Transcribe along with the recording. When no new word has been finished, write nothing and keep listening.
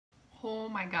Oh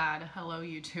my god, hello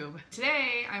YouTube.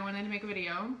 Today I wanted to make a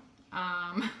video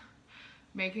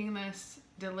making this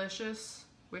delicious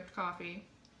whipped coffee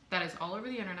that is all over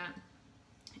the internet,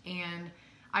 and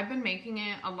I've been making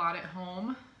it a lot at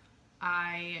home.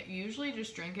 I usually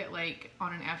just drink it like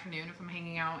on an afternoon if I'm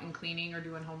hanging out and cleaning or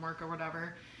doing homework or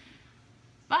whatever,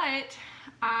 but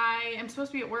I am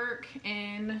supposed to be at work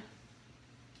in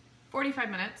 45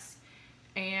 minutes.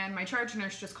 And my charge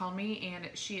nurse just called me, and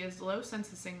she is low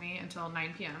censusing me until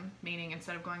 9 p.m. Meaning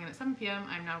instead of going in at 7 p.m.,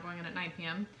 I'm now going in at 9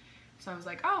 p.m. So I was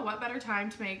like, oh, what better time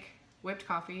to make whipped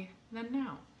coffee than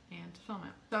now and to film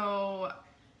it. So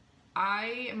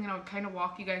I am gonna kind of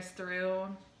walk you guys through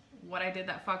what I did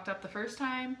that fucked up the first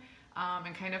time,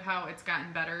 and kind of how it's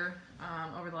gotten better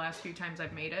over the last few times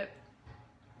I've made it.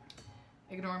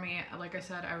 Ignore me, like I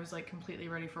said, I was like completely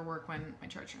ready for work when my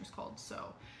charge nurse called,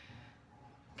 so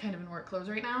kind of in work clothes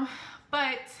right now,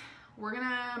 but we're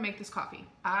gonna make this coffee.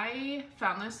 I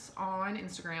found this on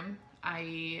Instagram.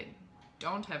 I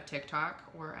don't have TikTok,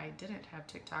 or I didn't have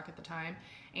TikTok at the time,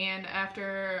 and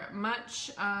after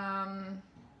much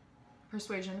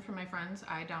persuasion from my friends,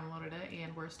 I downloaded it,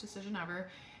 and worst decision ever,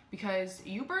 because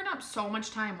you burn up so much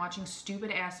time watching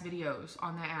stupid ass videos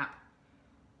on the app.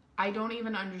 I don't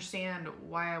even understand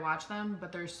why I watch them,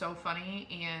 but they're so funny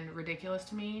and ridiculous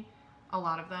to me. A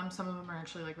lot of them. Some of them are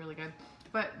actually like really good,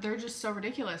 but they're just so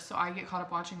ridiculous, so I get caught up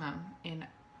watching them, and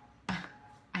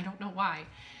I don't know why.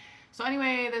 So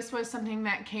anyway, this was something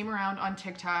that came around on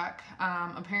TikTok.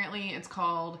 Apparently it's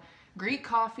called Greek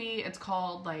coffee. It's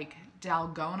called like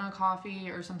Dalgona coffee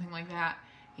or something like that,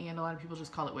 and a lot of people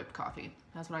just call it whipped coffee.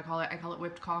 That's what I call it. I call it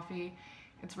whipped coffee.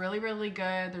 It's really, really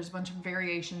good. There's a bunch of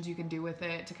variations you can do with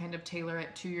it to kind of tailor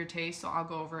it to your taste, so I'll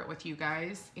go over it with you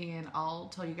guys, and I'll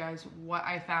tell you guys what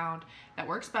I found that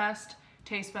works best,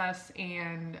 tastes best,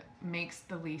 and makes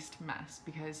the least mess,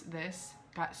 because this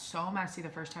got so messy the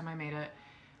first time I made it.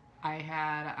 I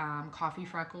had coffee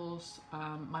freckles.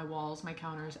 My walls, my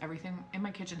counters, everything in my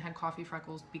kitchen had coffee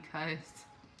freckles because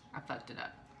I fucked it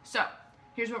up. So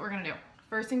here's what we're gonna do.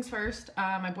 First things first,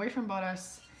 my boyfriend bought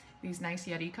us these nice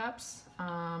Yeti cups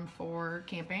for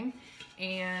camping,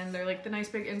 and they're like the nice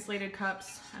big insulated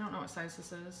cups. I don't know what size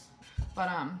this is, but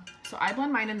so I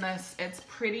blend mine in this. It's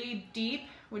pretty deep,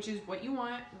 which is what you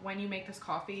want when you make this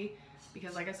coffee,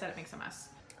 because like I said, it makes a mess.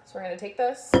 So we're gonna take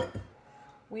this.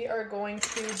 We are going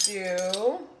to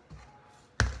do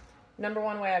number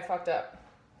one way I fucked up.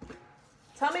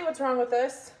 Tell me what's wrong with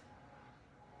this.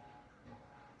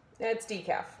 It's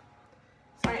decaf.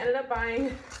 So I ended up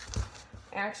buying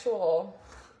actual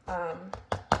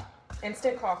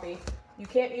instant coffee. You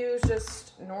can't use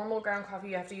just normal ground coffee.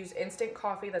 You have to use instant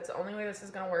coffee. That's the only way this is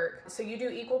gonna work. So you do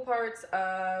equal parts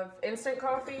of instant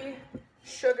coffee,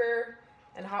 sugar,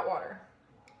 and hot water.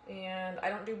 And I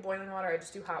don't do boiling water, I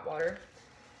just do hot water.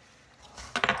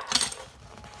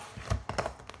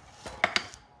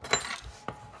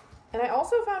 And I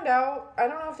also found out, I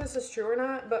don't know if this is true or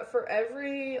not, but for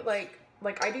every, like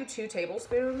I do 2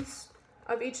 tablespoons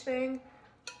of each thing.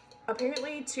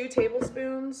 Apparently 2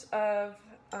 tablespoons of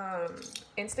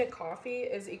instant coffee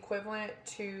is equivalent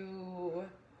to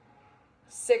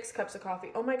 6 cups of coffee.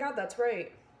 Oh my god, that's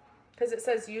right. Because it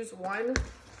says use 1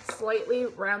 slightly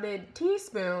rounded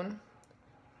teaspoon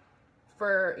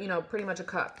for, you know, pretty much a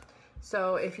cup.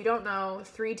 So if you don't know,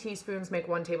 3 teaspoons make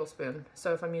 1 tablespoon.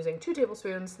 So if I'm using 2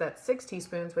 tablespoons, that's 6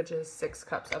 teaspoons, which is 6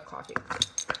 cups of coffee.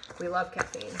 We love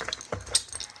caffeine.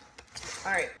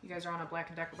 All right, you guys are on a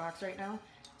Black & Decker box right now.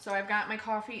 So I've got my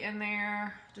coffee in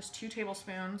there, just 2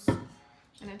 tablespoons. I'm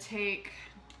gonna take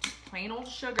plain old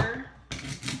sugar,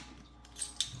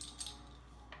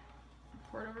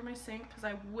 pour it over my sink, because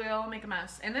I will make a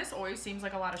mess. And this always seems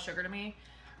like a lot of sugar to me.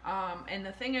 And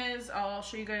the thing is, I'll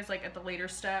show you guys like at the later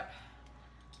step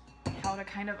how to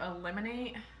kind of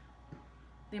eliminate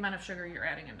the amount of sugar you're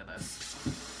adding into this.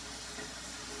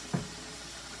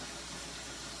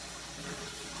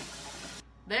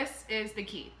 This is the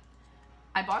key.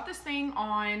 I bought this thing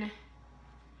on,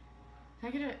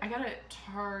 I got it at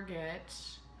Target.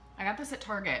 I got this at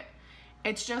Target.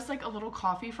 It's just like a little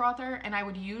coffee frother, and I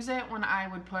would use it when I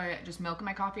would put just milk in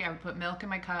my coffee. I would put milk in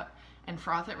my cup and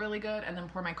froth it really good, and then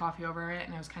pour my coffee over it,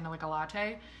 and it was kind of like a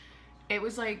latte. It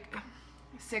was like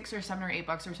 $6 or $7 or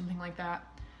 $8 or something like that.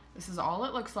 This is all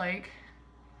it looks like.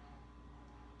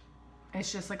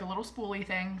 It's just like a little spoolie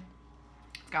thing.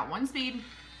 It's got 1 speed.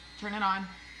 Turn it on,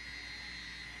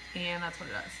 and that's what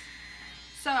it does.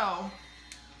 So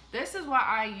this is what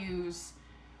I use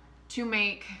to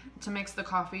mix the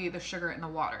coffee, the sugar, and the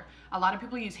water. A lot of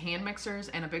people use hand mixers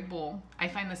and a big bowl. I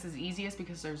find this is easiest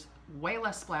because there's way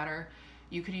less splatter.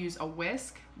 You could use a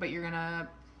whisk, but you're gonna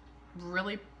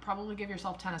really probably give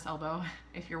yourself tennis elbow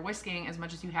if you're whisking as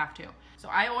much as you have to. So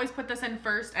I always put this in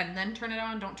first and then turn it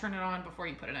on. Don't turn it on before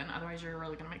you put it in, otherwise you're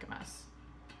really gonna make a mess.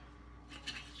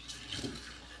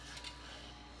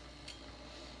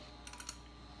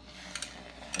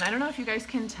 And I don't know if you guys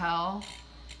can tell,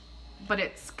 but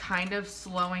it's kind of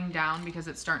slowing down because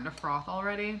it's starting to froth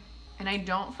already. And I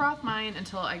don't froth mine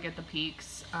until I get the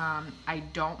peaks. I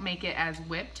don't make it as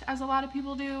whipped as a lot of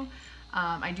people do.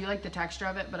 I do like the texture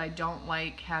of it, but I don't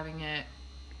like having it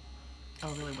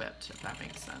overly whipped, if that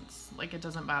makes sense. Like, it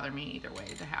doesn't bother me either way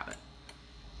to have it.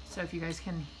 So if you guys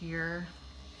can hear,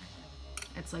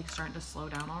 it's like starting to slow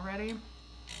down already.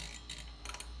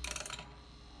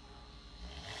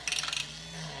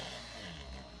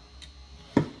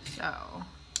 So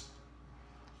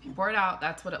if you pour it out,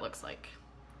 that's what it looks like.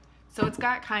 So it's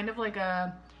got kind of like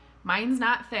a, mine's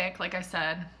not thick, like I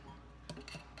said.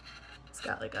 It's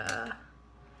got like a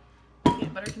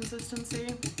peanut butter consistency.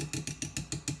 So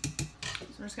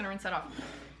I'm just gonna rinse that off.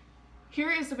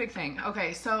 Here is the big thing.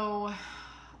 Okay, so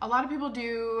a lot of people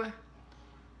do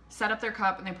set up their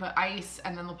cup and they put ice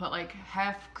and then they'll put like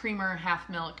half creamer, half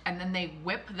milk, and then they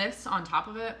whip this on top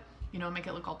of it, you know, make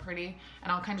it look all pretty.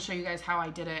 And I'll kind of show you guys how I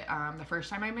did it the first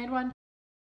time I made one.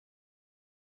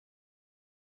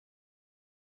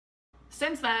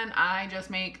 Since then, I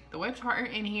just make the whipped part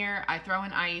in here. I throw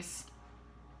in ice.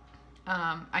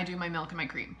 I do my milk and my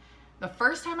cream. The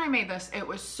first time I made this, it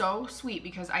was so sweet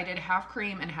because I did half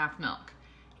cream and half milk.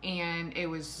 And it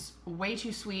was way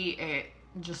too sweet. It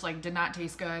just like did not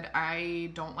taste good. I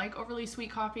don't like overly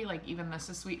sweet coffee. Like, even this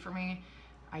is sweet for me.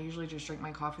 I usually just drink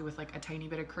my coffee with like a tiny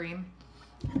bit of cream.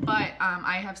 But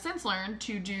I have since learned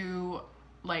to do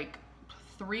like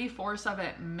 3/4 of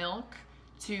it milk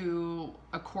to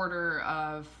 1/4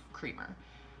 of creamer.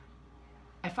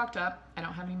 I fucked up. I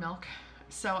don't have any milk.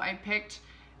 So I picked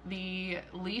the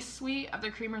least sweet of the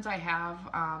creamers I have,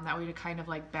 that way to kind of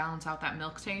like balance out that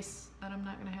milk taste that I'm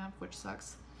not gonna have, which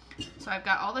sucks. So I've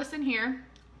got all this in here.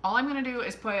 All I'm gonna do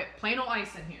is put plain old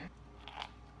ice in here.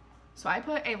 So I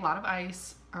put a lot of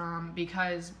ice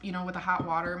because, you know, with the hot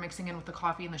water mixing in with the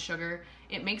coffee and the sugar,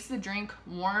 it makes the drink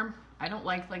warm. I don't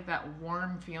like that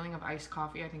warm feeling of iced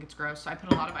coffee. I think it's gross. So I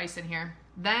put a lot of ice in here.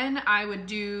 Then I would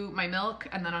do my milk,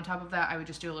 and then on top of that, I would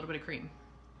just do a little bit of cream.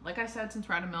 Like I said, since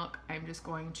we're out of milk, I'm just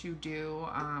going to do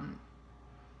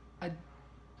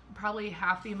probably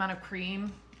half the amount of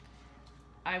cream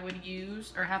I would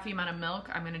use, or half the amount of milk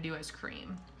I'm gonna do as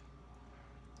cream.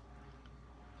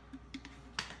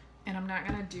 And I'm not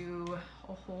gonna do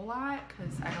a whole lot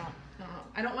because I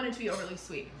don't want it to be overly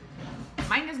sweet.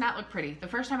 Mine does not look pretty. The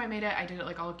first time I made it, I did it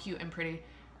like all cute and pretty.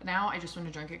 Now I just want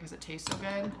to drink it because it tastes so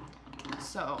good.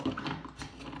 So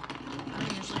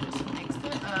I usually just mix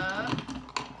it up.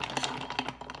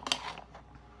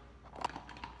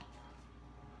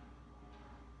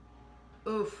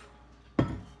 Oof,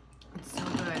 it's so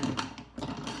good.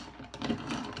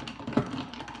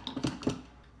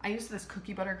 I used this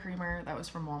cookie butter creamer that was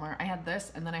from Walmart. I had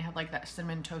this, and then I had like that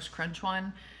cinnamon toast crunch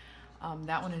one.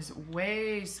 That one is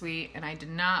way sweet, and I did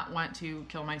not want to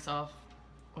kill myself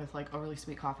with like overly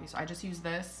sweet coffee, so I just used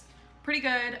this. Pretty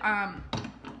good.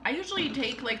 I usually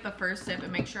take like the first sip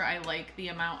and make sure I like the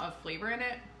amount of flavor in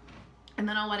it, and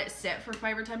then I'll let it sit for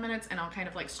 5 or 10 minutes, and I'll kind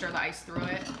of like stir the ice through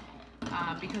it.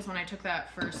 Because when I took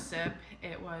that first sip,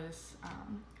 it was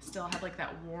still had like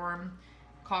that warm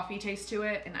coffee taste to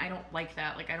it, and I don't like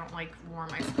that. Like, I don't like warm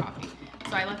iced coffee.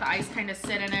 So I let the ice kind of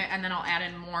sit in it, and then I'll add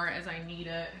in more as I need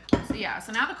it. So yeah,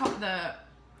 so now the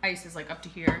ice is like up to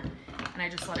here, and I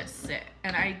just let it sit.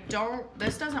 And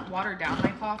this doesn't water down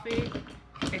my coffee.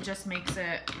 It just makes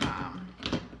it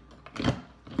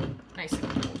nice and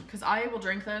cold. Because I will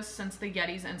drink this, since the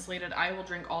Yeti's insulated, I will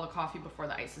drink all the coffee before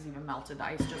the ice is even melted. The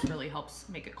ice just really helps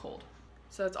make it cold.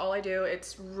 So that's all I do.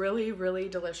 It's really, really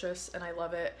delicious, and I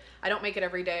love it. I don't make it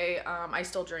every day. I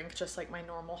still drink just like my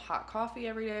normal hot coffee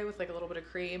every day with like a little bit of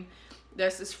cream.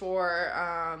 This is for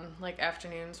like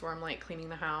afternoons where I'm like cleaning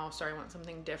the house or I want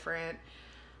something different.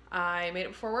 I made it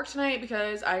before work tonight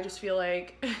because I just feel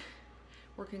like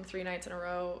working 3 nights in a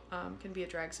row can be a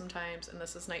drag sometimes, and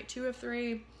this is night 2 of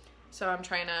 3. So I'm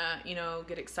trying to, you know,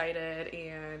 get excited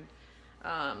and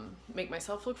make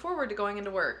myself look forward to going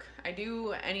into work. I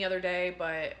do any other day,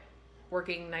 but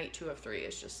working night 2 of 3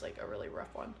 is just like a really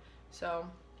rough one. So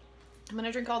I'm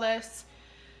gonna drink all this.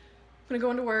 I'm gonna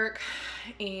go into work,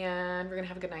 and we're gonna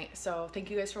have a good night. So thank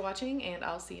you guys for watching, and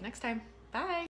I'll see you next time. Bye.